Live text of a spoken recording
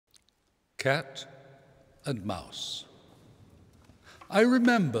Cat and Mouse. I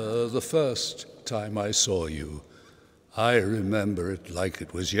remember the first time I saw you. I remember it like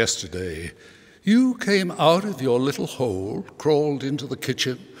it was yesterday. You came out of your little hole, crawled into the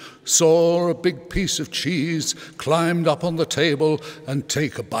kitchen, saw a big piece of cheese, climbed up on the table, and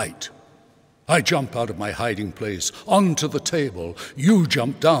take a bite. I jump out of my hiding place, onto the table. You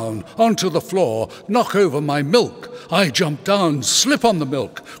jump down, onto the floor, knock over my milk. I jump down, slip on the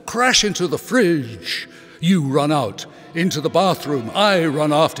milk, crash into the fridge. You run out, into the bathroom. I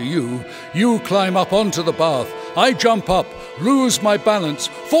run after you. You climb up onto the bath. I jump up, lose my balance,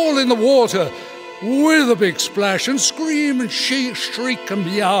 fall in the water with a big splash and scream and shriek and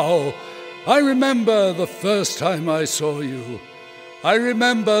meow. I remember the first time I saw you. I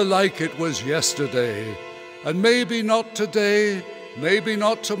remember like it was yesterday, and maybe not today, maybe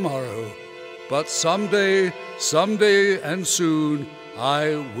not tomorrow, but someday and soon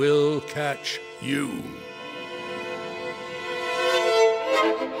I will catch you.